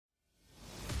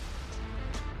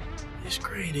This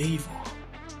great evil,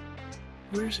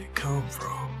 where's it come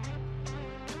from?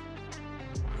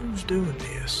 Who's doing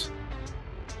this?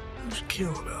 Who's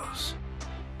killing us?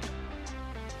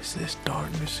 Is this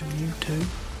darkness in you too?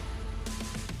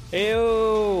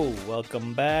 Heyo!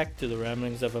 Welcome back to the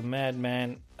Ramblings of a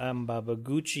Madman. I'm Baba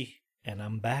Gucci, and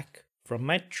I'm back from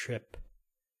my trip.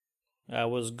 I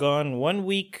was gone 1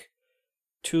 week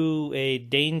to a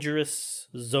dangerous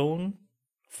zone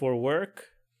for work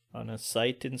on a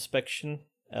site inspection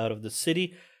out of the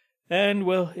city. And,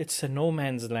 well, it's a no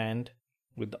man's land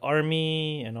with the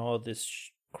army and all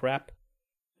this crap.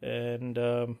 And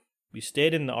we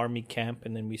stayed in the army camp,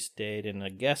 and then we stayed in a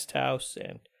guest house,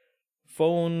 and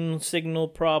phone signal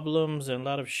problems and a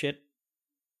lot of shit.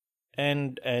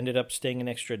 And I ended up staying an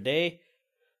extra day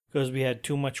because we had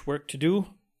too much work to do.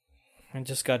 And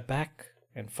just got back,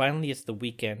 and finally it's the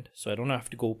weekend, so I don't have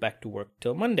to go back to work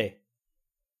till Monday.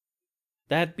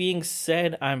 That being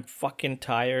said, I'm fucking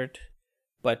tired,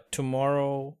 but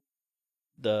tomorrow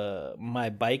my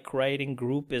bike riding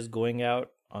group is going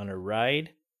out on a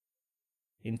ride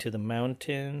into the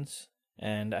mountains,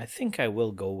 and I think I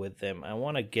will go with them. I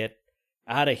want to get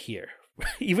out of here.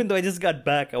 Even though I just got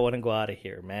back, I want to go out of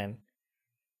here, man.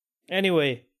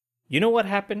 Anyway, you know what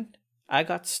happened? I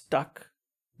got stuck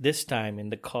this time in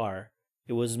the car.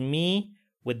 It was me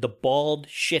with the bald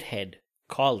shithead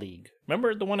colleague.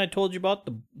 Remember the one I told you about?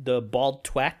 The bald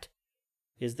twat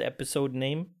is the episode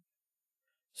name.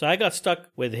 So I got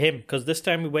stuck with him because this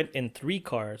time we went in 3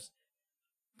 cars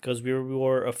because we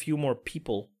were a few more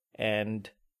people, and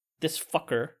this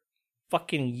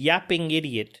fucking yapping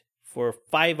idiot for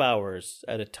 5 hours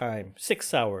at a time,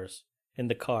 6 hours in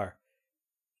the car.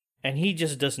 And he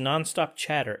just does nonstop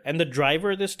chatter. And the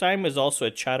driver this time is also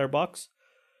a chatterbox.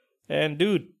 And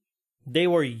dude, they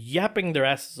were yapping their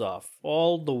asses off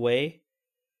all the way.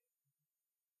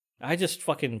 I just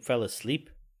fucking fell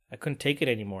asleep. I couldn't take it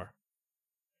anymore.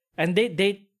 And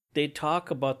they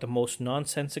talk about the most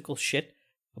nonsensical shit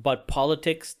about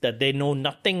politics that they know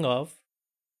nothing of.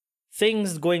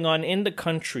 Things going on in the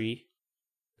country.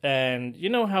 And you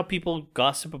know how people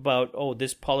gossip about, oh,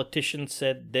 this politician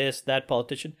said this, that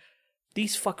politician.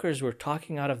 These fuckers were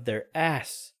talking out of their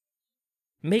ass.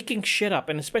 Making shit up,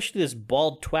 and especially this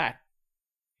bald twat.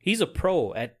 He's a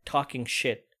pro at talking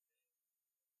shit.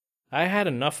 I had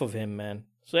enough of him, man.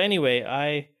 So anyway,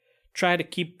 I try to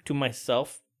keep to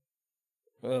myself.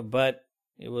 But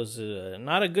it was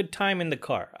not a good time in the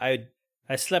car. I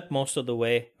slept most of the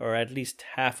way, or at least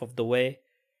half of the way.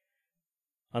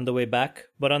 On the way back.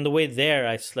 But on the way there,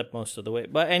 I slept most of the way.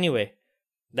 But anyway,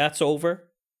 that's over.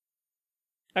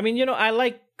 I mean, you know, I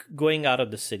like going out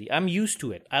of the city. I'm used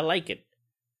to it. I like it.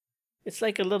 It's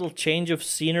like a little change of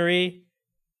scenery.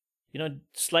 You know,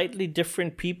 slightly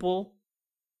different people.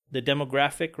 The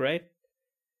demographic, right?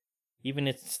 Even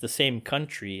if it's the same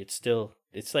country,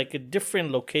 it's like a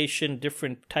different location,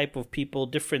 different type of people,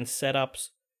 different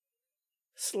setups.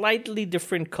 Slightly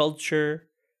different culture.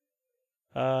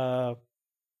 And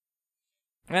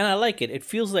I like it. It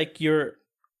feels like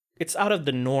it's out of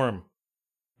the norm,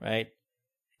 right? It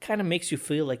kind of makes you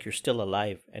feel like you're still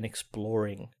alive and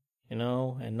exploring, you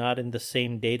know, and not in the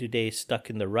same day-to-day stuck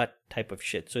in the rut type of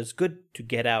shit. So it's good to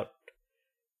get out,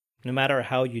 no matter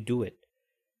how you do it.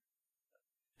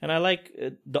 And I like,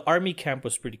 the army camp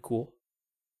was pretty cool.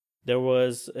 There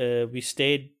was, we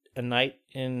stayed a night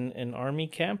in an army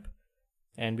camp,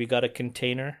 and we got a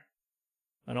container,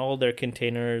 and all their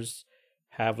containers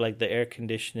have like the air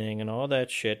conditioning and all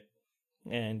that shit,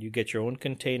 and you get your own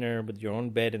container with your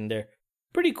own bed in there.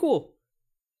 Pretty cool.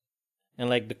 And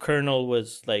like the colonel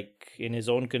was like in his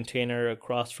own container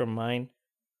across from mine,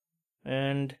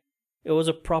 and it was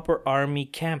a proper army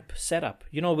camp setup,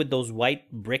 you know, with those white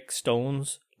brick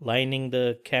stones lining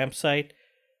the campsite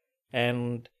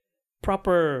and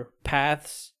proper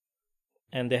paths,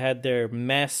 and they had their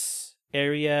mess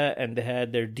area and they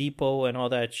had their depot and all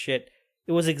that shit.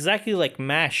 It was exactly like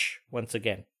MASH once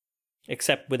again,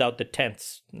 except without the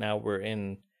tents. Now we're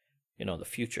in, you know, the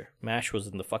future. MASH was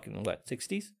in the fucking,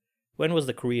 60s? When was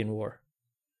the Korean War?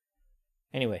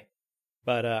 Anyway,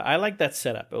 but I like that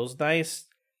setup. It was nice.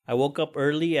 I woke up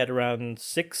early at around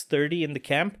 6:30 in the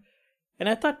camp, and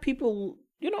I thought people,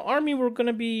 you know, army were going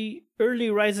to be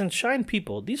early rise and shine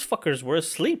people. These fuckers were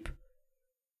asleep.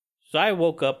 So I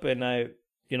woke up and I,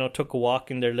 you know, took a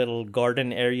walk in their little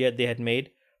garden area they had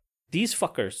made. These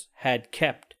fuckers had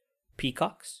kept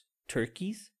peacocks,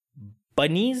 turkeys,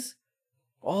 bunnies,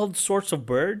 all sorts of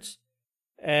birds,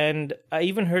 and I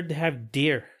even heard they have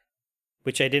deer,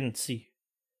 which I didn't see,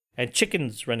 and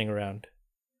chickens running around.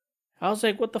 I was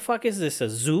like, what the fuck is this, a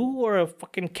zoo or a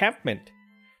fucking campment?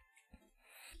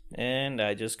 and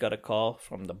I just got a call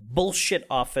from the bullshit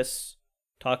office.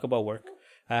 Talk about work.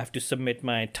 I have to submit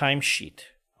my timesheet.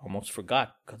 Almost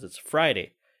forgot because it's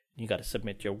Friday. You got to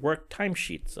submit your work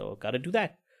timesheet, so got to do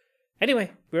that.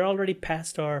 Anyway, we're already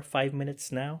past our 5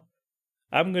 minutes now.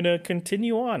 I'm going to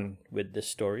continue on with this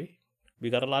story. We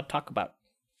got a lot to talk about.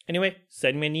 Anyway,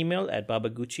 send me an email at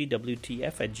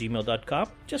babaguchiwtf@gmail.com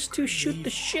just to shoot the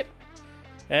shit.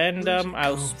 And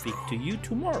I'll speak to you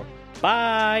tomorrow.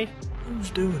 Bye! Who's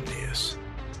doing this?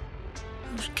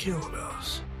 Who's killed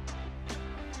us?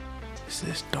 Is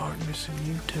this darkness in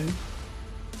you too?